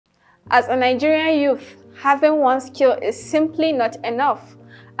As a Nigerian youth, having one skill is simply not enough.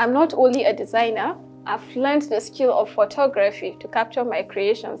 I'm not only a designer, I've learned the skill of photography to capture my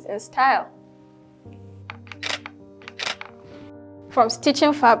creations in style. From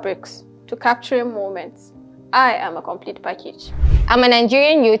stitching fabrics to capturing moments, I am a complete package. I'm a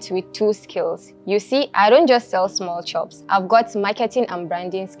Nigerian youth with 2 skills. You see, I don't just sell small chops. I've got marketing and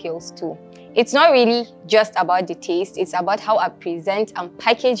branding skills too. It's not really just about the taste, it's about how I present and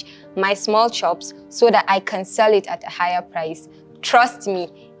package my small chops so that I can sell it at a higher price. Trust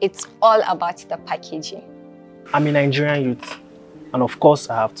me, it's all about the packaging. I'm a Nigerian youth, and of course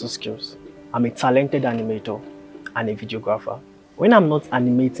I have 2 skills. I'm a talented animator and a videographer. When I'm not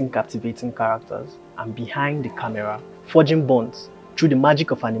animating captivating characters, I'm behind the camera, forging bonds through the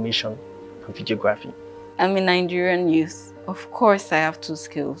magic of animation and videography. I'm a Nigerian youth. Of course I have 2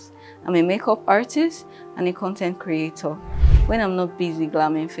 skills. I'm a makeup artist and a content creator. When I'm not busy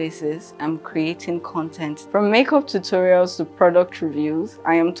glamming faces, I'm creating content. From makeup tutorials to product reviews,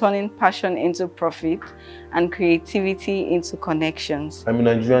 I am turning passion into profit and creativity into connections. I'm a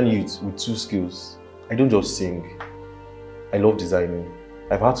Nigerian youth with 2 skills. I don't just sing. I love designing.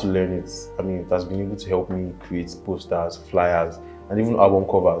 I've had to learn it. It has been able to help me create posters, flyers, and even album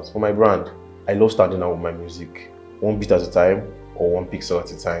covers for my brand. I love starting out with my music, 1 beat at a time or 1 pixel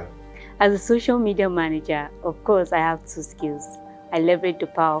at a time. As a social media manager, of course, I have 2 skills. I leverage the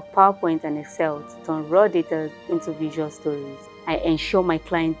power of PowerPoint and Excel to turn raw data into visual stories. I ensure my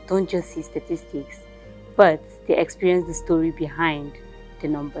clients don't just see statistics, but they experience the story behind the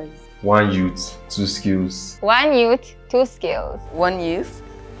numbers. 1 youth, 2 skills. 1 youth, 2 skills. 1 youth,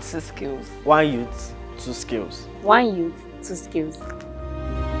 2 skills. 1 youth, 2 skills. 1 youth, 2 skills.